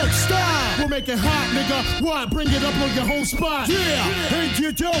you don't stop. We'll make it hot, nigga. What? Bring it up on your whole spot. Yeah, and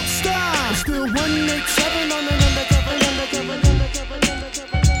you don't stop. Still 187 on the undercover.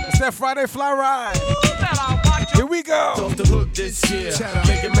 It's that Friday Fly Ride. Here we go. Off the hook this year.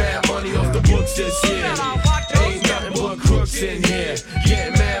 Making mad money off the books this year. Ain't nothing but crooks in here.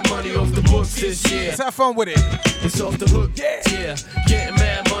 Getting mad money off the books this year. Let's have fun with it. It's off the hook, yeah. Getting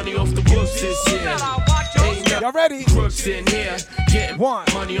mad money off the books this year. Ain't nothing Y'all ready? crooks in here. Getting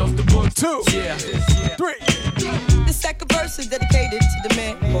money off the books. 2, yeah. 3. The second verse is dedicated to the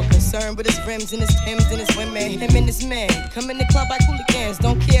man more concerned with his rims and his Timbs and his women. Him and his man come in the club like hooligans.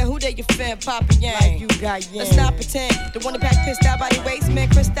 Don't care who they your fan, Papa Yang. Like you got yang. Let's not pretend. The one that pack pissed out by the waistman,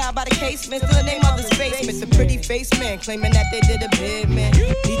 crissed out by the casement. Still the name of his basement. The pretty face man claiming that they did a bid, man.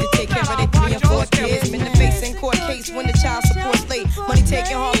 Need to take care of their 3 and 4 kids. Man, the face in court case when the child support's late. Money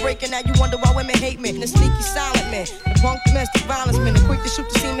taking, heartbreaking. Now you wonder why women hate men. The sneaky silent man, the punk domestic violence man, the quick to shoot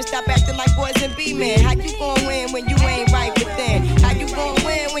the semen. Stop acting like boys and be men. How you gon' win when you ain't right within? How you gon'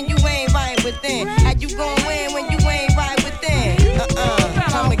 win when you ain't right within? How you gon' win when you ain't right within?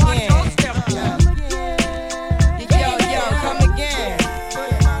 Come again. Yo, come again.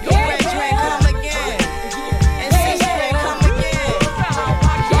 Yo, Red Drake, come again. And Sis come again.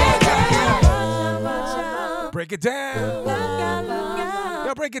 Break it down.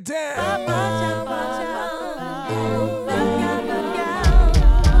 Yo, break it down.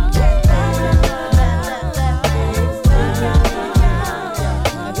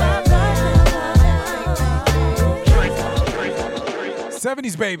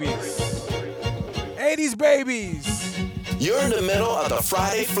 70s babies. 80s babies. You're in the middle of the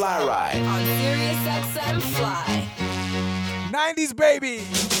Friday Fly Ride. On Sirius XM Fly. 90s babies.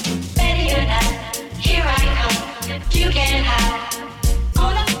 Ready or not, here I come. You can't hide.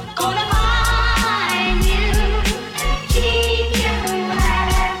 Gonna find you. Keep you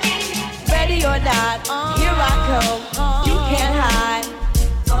happy. Ready or not, here I come. You can't hide.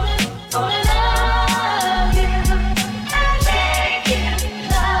 Gonna love you. I make you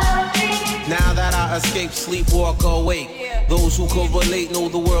love me. Now that I escape, sleep, walk, awake. Those who can relate know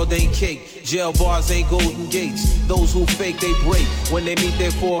the world ain't cake. Jail bars ain't golden gates. Those who fake, they break. When they meet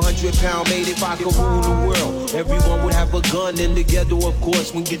their 400-pound mate, if I could rule the world, everyone would have a gun in the ghetto, of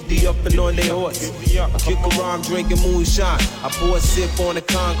course. When get the up and on their horse. I kick around drinking moonshine. I pour a sip on the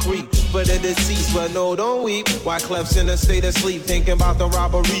concrete for the deceased, but no, don't weep. Why Clef's in a state of sleep, thinking about the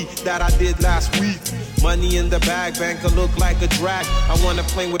robbery that I did last week. Money in the bag, banker look like a drag. I wanna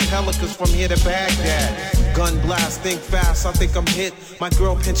play with pelicans from here to Baghdad. Gun blast, think fast, I think I'm hit. My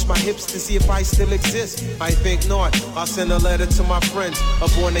girl pinched my hips to see if I still exist. I think not, I'll send a letter to my friends. A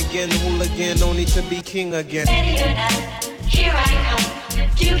born again hooligan, no need to be king again. Ready or not, here I come.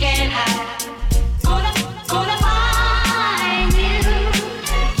 You can't hide. Gonna find you.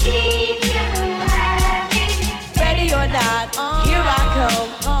 Keep you happy. Ready or not, here I come.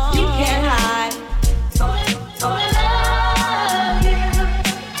 You can't hide. Gonna love you.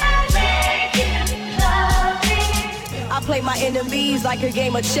 I make you love me. I play my enemies like a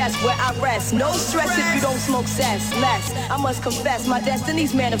game of chess where I rest. No stress if you don't smoke cess. Less, I must confess, my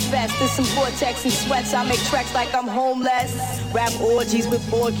destinies manifest. In some vortex and sweats, I make tracks like I'm homeless. Rap orgies with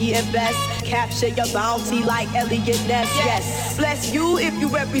Borgie and Best. Capture your bounty like Elliot Ness. Yes, bless you if you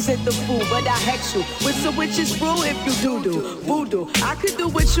represent the fool, but I hex you with some witches brew if you do voodoo. I could do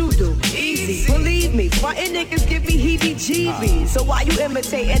what you do, easy. Believe me, frontin' niggas give me heebie-jeebies. So why you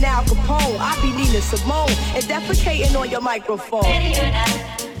imitating Al Capone? I be Nina Simone and defecating on your microphone. Ready or not,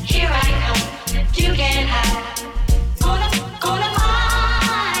 here I come. You can't hide. Gonna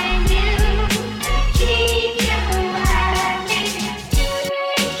find you. Keep you happy.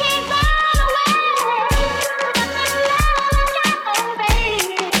 You can't find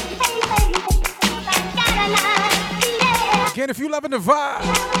Again, if you loving the vibe,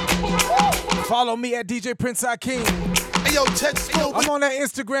 follow me at DJ Prince Akeem. Hey, yo, I'm on that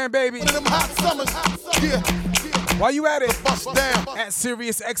Instagram, baby. One of them hot summers. Yeah. While you at it, bust down. At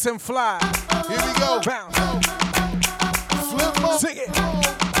Sirius XM Fly. Here we go. Bounce. Flip up. Sing it.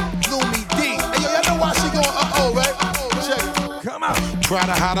 Gloomy D. Hey, yo, y'all know why she going uh-oh, right? Check it. Come on.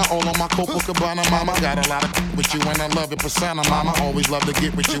 Prada hotter, all on my Copacabana, mama. Got a lot of with you and I love your persona, mama. Always love to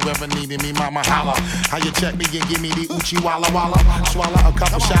get with you, ever needed me, mama. Holla. How you check me and give me the Uchi Walla Walla. Swallow a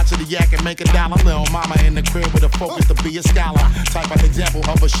couple shots of the yak and make a dollar. Little mama in the crib with a focus to be a scholar. Type of example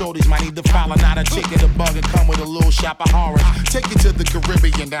of a shorties might need to follow. Not a chick in a bug and come with a little shop of horror. Take you to the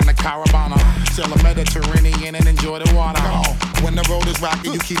Caribbean, down to Carabana. Sail the Mediterranean and enjoy the water. When the road is rocky,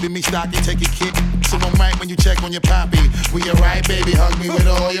 you keeping me stocky. Take your kid. So I'm right when you check on your poppy. We alright, baby. Hug me with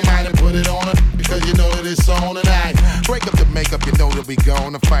all your might and put it on her. Because you know that it's on tonight. Break up the makeup, you know that we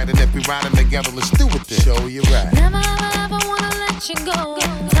gonna fight. And if we riding together, let's do it then. Show you right. Never, ever wanna let you go.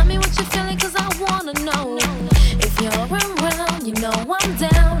 Tell me what you're feeling, cause I wanna know. If you're around, you know I'm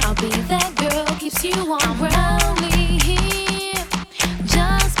down. I'll be that girl, keeps you on ground. Me here,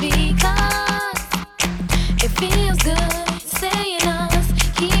 just because it feels good. Saying us,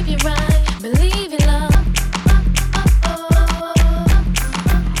 keep you right, believe in love.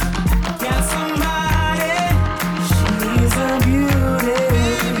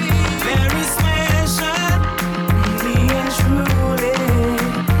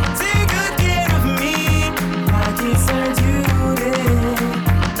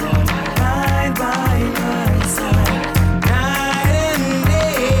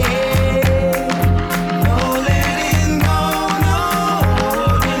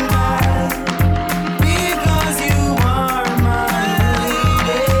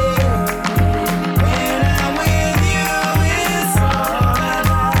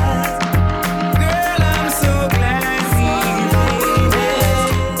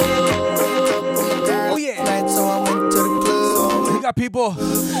 People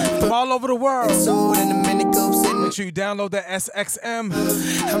from all over the world. Make sure you download the SXM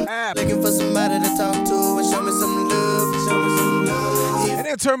app. Looking for somebody to talk to and show me some love. And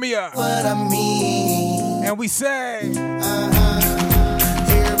then turn me up. What I mean. And we say, everybody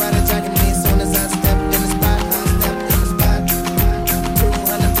talking me as soon as I stepped in the spot.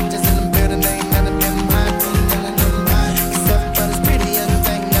 200 features in the building, ain't none of them hot. Except for this pretty young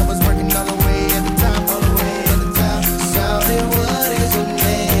thing that was working all the way at the top, all the way at the top. So it was.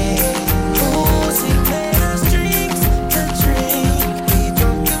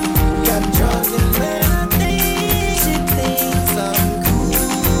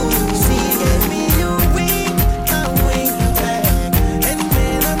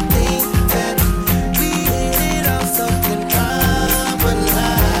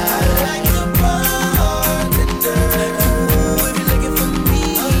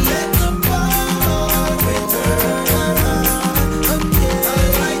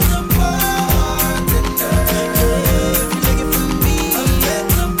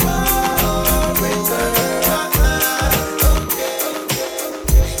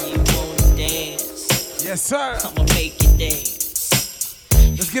 Yes, sir. I'ma make you dance.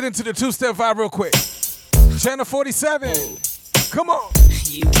 Let's get into the two-step vibe real quick. Channel 47. Come on.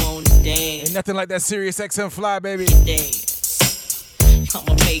 You wanna dance. Ain't nothing like that Sirius XM Fly, baby. Dance.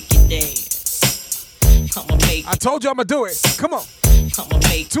 I'ma make you dance. I'ma make I told you I'ma do it. Come on. I'ma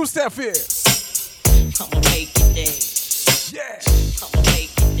make two-step here. I'ma make you dance. Yeah. I'ma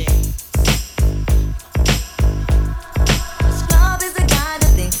make you dance. Scrub is a guy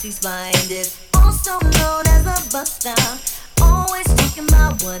that thinks he's flying this. Also known as a buster, always talking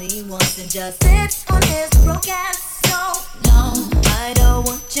about what he wants and just sits on his broke ass. So no, I don't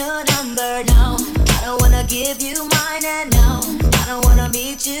want your number. No, I don't wanna give you mine. And no, I don't wanna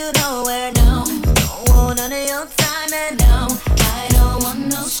meet you nowhere. No, don't want none of your time. And no, I don't want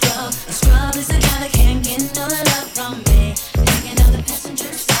no scrub. A scrub is a guy that can't get no love from me. Hanging on the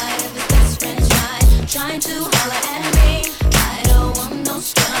passenger side of his best friend's ride, trying to holler at me. I don't want no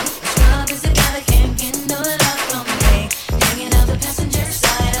scrub. A scrub is a guy that can't get no love from me. Hanging on the passenger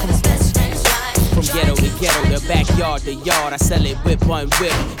side of his best friend's ride. From ghetto to ghetto, the backyard to yard, I sell it whip on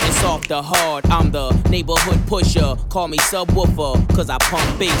whip. It's off the hard, I'm the neighborhood pusher. Call me subwoofer, cause I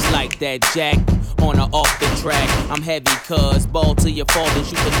pump bass like that, Jack. On or off the track, I'm heavy cuz ball till you fall and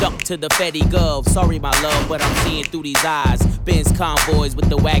shoot the duck to the Fetty Gov. Sorry my love, but I'm seeing through these eyes. Benz convoys with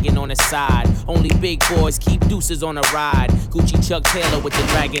the wagon on the side. Only big boys keep deuces on the ride. Gucci Chuck Taylor with the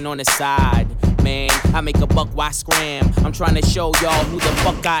dragon on the side. Man, I make a buck, why scram? I'm trying to show y'all who the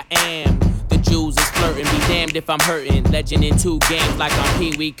fuck I am. The Jews is flirting. Be damned if I'm hurting. Legend in 2 games like I'm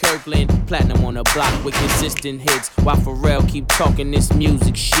Pee Wee Kirkland. Platinum on the block with consistent hits. While Pharrell keep talking this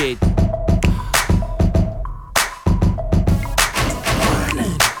music shit.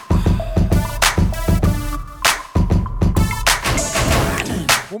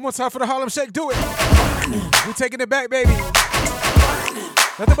 One more time for the Harlem Shake, do it. We taking it back, baby.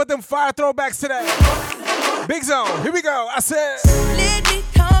 Nothing but them fire throwbacks today. Big Zone, here we go. I said, let me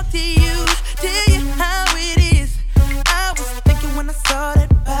talk to you, tell you how it is. I was thinking when I saw that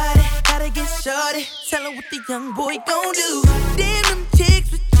body, gotta get shorty. Tell her what the young boy gon' do. Damn them chicks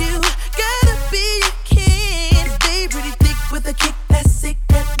with you, gotta be a kin. They pretty thick with a kick that's sick,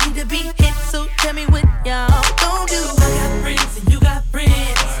 that need to be hit. So tell me what y'all gon' do. I got friends and you got friends.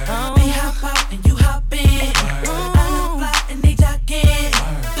 They hop out and you hop in. I look fly and they jock in.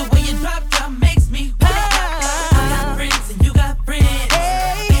 The way you drop makes me pop. I got friends and you got friends.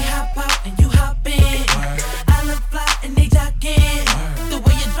 They hop out and you hop in. I look fly and they jock in. The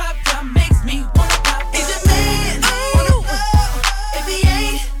way you drop makes me wanna pop. Is your man on the wall? If he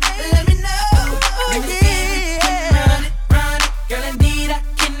ain't, let me know. Let me see if you can run it, run it. Girl, indeed I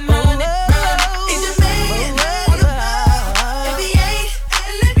can run it, run it. Is your man on the wall? If he ain't,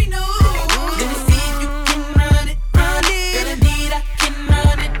 let me know. Let me see if you can run it, run it. Girl, indeed I can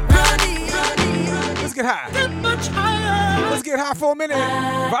run it, run it, run it. let's get high. Get much higher. Let's get high for a minute.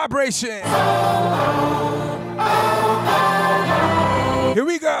 Vibration. Here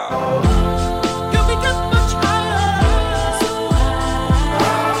we go. Can we get much higher?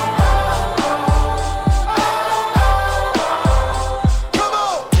 Come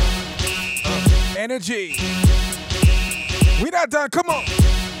on. Energy. We not done. Come on.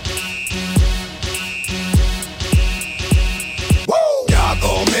 Woo! Y'all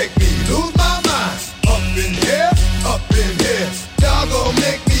gon' make me lose my mind. Up in here, up in here. Y'all gon'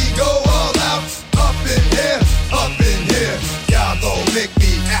 make me go all out. Up in here, up in here. Y'all gon' make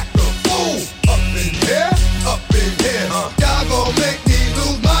me act a fool. Up in here, up in here. Y'all gon' make me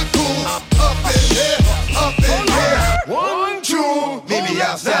lose my cool. Up in here, up in here. 1, 2. Meet me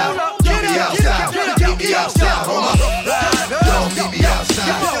outside. Meet me outside. Meet me outside. On my don't meet me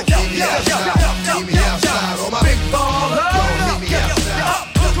outside. Meet me outside. Meet me outside. On my big baller. Don't meet me outside.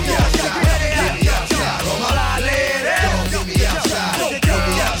 Meet me outside. Meet me outside. On my lady. Don't meet me outside. Meet me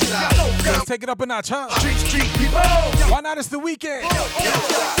outside. Let's take it up a notch, huh? Street people. Why not? It's the weekend.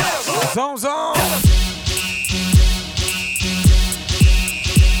 Zone, zone.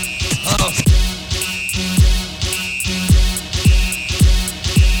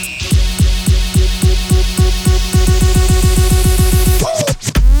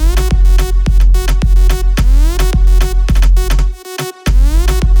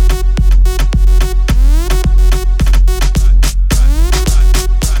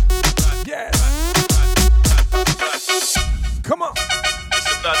 Come on.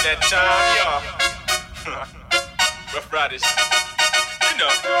 It's about that time, y'all. Rough Riders. You know,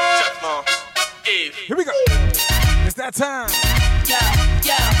 Teflon, Eve. Here we go. It's that time. Yo.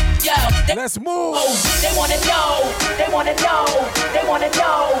 Let's move. They wanna know. They wanna know. They wanna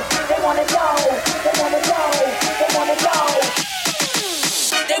know. They wanna know. They wanna know. They wanna know.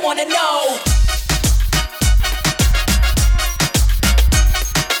 They wanna know.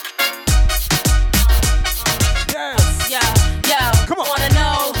 Come on. Wanna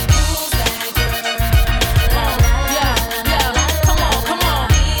know. Come on. Come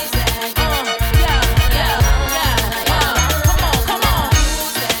on.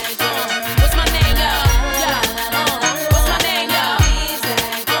 What's my name, y'all? What's my name, y'all?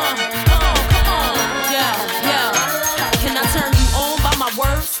 Come on. Can I turn you on by my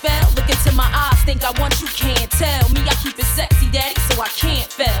word spell? Look into my eyes, think I want you, can't tell. Me, I keep it sexy, daddy, so I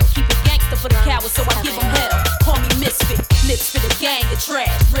can't fail. Keep it gangster for the cowards, so I give them hell. Call me misfit, lips for the gang of trash.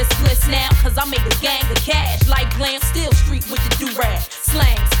 Riskless now, cause I make a gang of cash. Like glam, still street with the do-rag.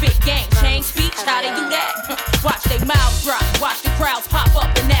 Slang, spit, gang, change speech, how they do that? Watch they mouths drop, watch the crowds pop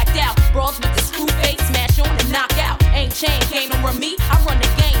up and act out. Brawls with the screw face, smash on and knock out. Ain't chain, can't run me, I run the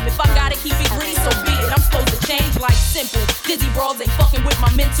game. If I gotta keep it green, so be it. I'm supposed to change like simple. Dizzy brawls ain't fucking with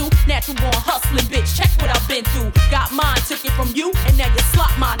my mental. Natural born hustling, bitch, check what I've been through. Got mine, took it from you, and now you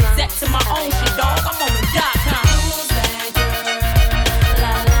slot mine. Exact to my own shit, dog, I'm on the .com.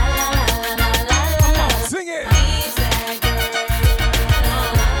 Sing it.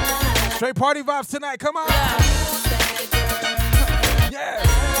 Straight party vibes tonight. Come on. Yes.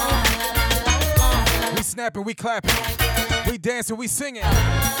 We snapping, we clapping, we dancing, we singing.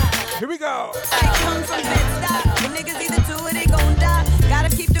 Here we go. I come from Bed-Stuy. When niggas either do or they gon' die. Gotta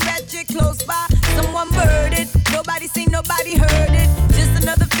keep the ratchet close by. Someone murdered. Nobody seen, nobody heard it. Just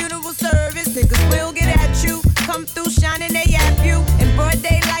another funeral service. Niggas will get at you. Come through shining, they yap you. In broad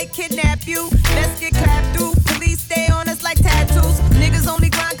daylight, kidnap you. Let's get clapped through. Police stay on us like tattoos. Niggas only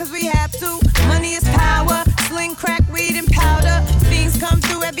grind cause we have to. Money is power. Sling, crack, weed, and powder. Fiends come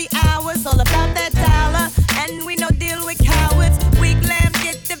through every hour. It's all about that dollar. And we no deal with cowards. Weak lambs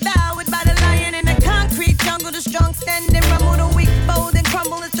get devoured by the lion in the concrete jungle. The strong stand and rumble. The weak fold and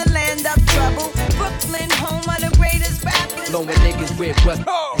crumble. It's the land of trouble. Brooklyn, home of the greatest rappers. Blowing niggas with rust.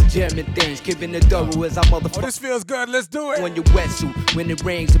 German things, keeping the double as I motherfucker. Oh, this feels good, let's do it. On your wetsuit, when it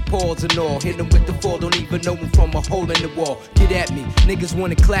rains and pours and all. Hit them with the fall, don't even know them from a hole in the wall. Get at me, niggas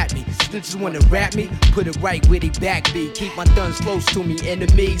wanna clap me. Snitches wanna rap me, put it right where they back be. Keep my guns close to me,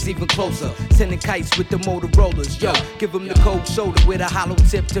 enemies even closer. Sending kites with the Motorola's, yo. Give them the cold shoulder with a hollow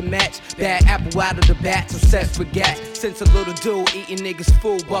tip to match. Bad apple out of the bat, obsessed with gas. Since a little dude eating niggas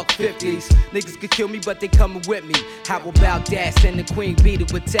full $1.50s. Niggas could kill me, but they coming with me. How about that? Send the queen beat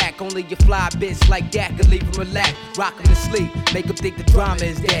it with tack. Only your fly bitch like that could leave him relaxed. Rock him to sleep, make him think the drama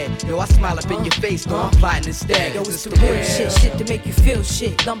is dead. Yo, I smile up in your face, though I'm plotting instead. Yo, it's the real shit, shit to make you feel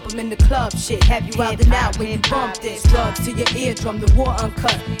shit. Lump 'em in the club, shit. Have you out and out when you bump this. Drugs to your eardrum, the war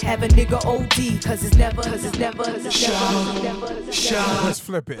uncut. Have a nigga OD, cause it's never. Shout. Let's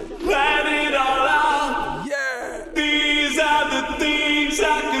flip it. Let it all out. Yeah. These are the things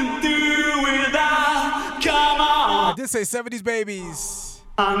I can do without. Come on. I did say 70s babies.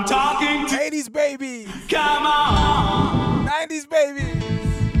 I'm talking to 80s babies. Come on. 90s babies.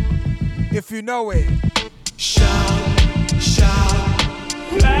 If you know it. Shout.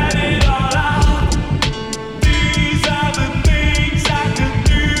 Let it all out. These are the things I can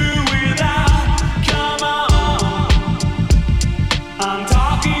do without. Come on. I'm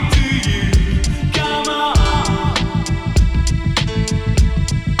talking to you. Come on.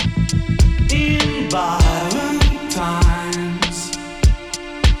 In violent times,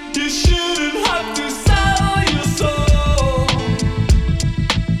 you shouldn't have to sell your soul.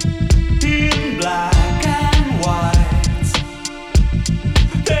 In black and white.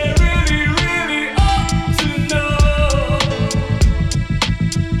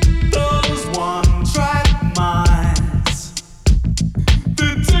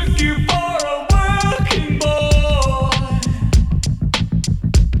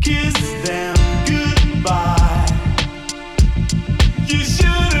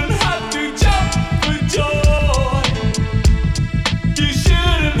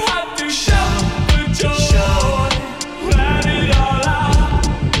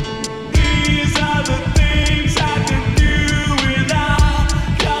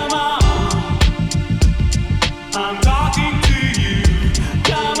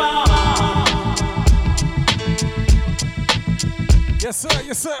 Yes,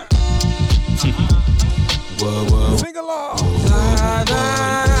 sir. Whoa. Sing along.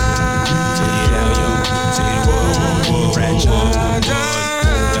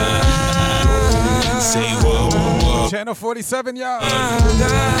 Channel 47, y'all.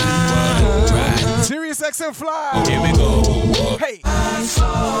 Sirius XM Fly. Here we go. Hey. I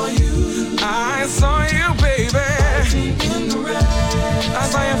saw you, baby. I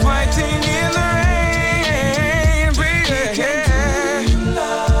saw you fighting in the rain, baby.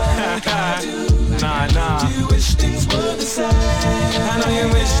 Nah. You wish things were the same. I know you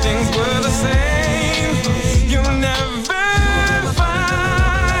wish things were the same. You'll never find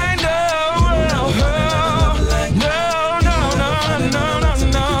a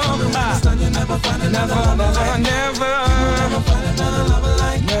world.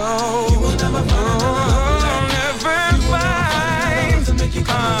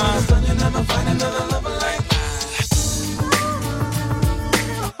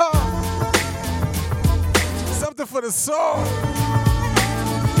 Something for the soul.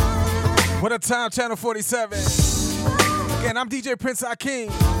 What a time, Channel 47. Again, I'm DJ Prince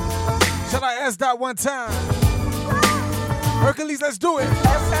Akeem. Shout out S. Dot one time. Hercules, let's do it.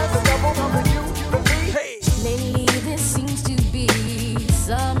 Hey. Lately, there seems to be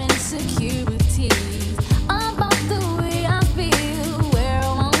some insecurity about the way I feel, where I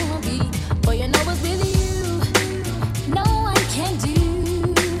wanna be. But you know it's really you. No one can do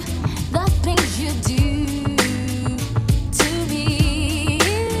the things you do to me.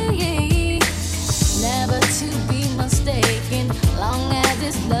 Never to be mistaken, long as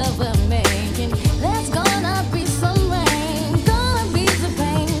this love we're making. There's gonna be some rain, gonna be the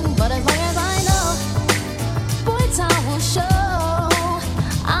pain, but as long as I know, boy, time will show.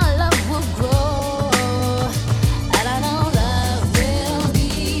 Our love will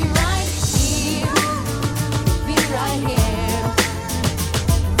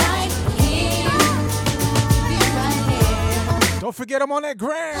Don't forget I'm on that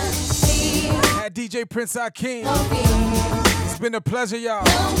gram. At DJ Prince Akeem. It's been a pleasure, y'all.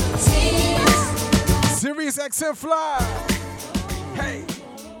 Sirius XM Fly. Hey.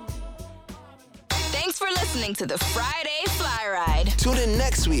 Thanks for listening to the Friday Fly Ride. Tune in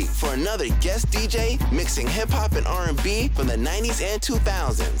next week for another guest DJ mixing hip-hop and R&B from the 90s and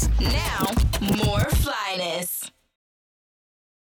 2000s. Now, more flyness.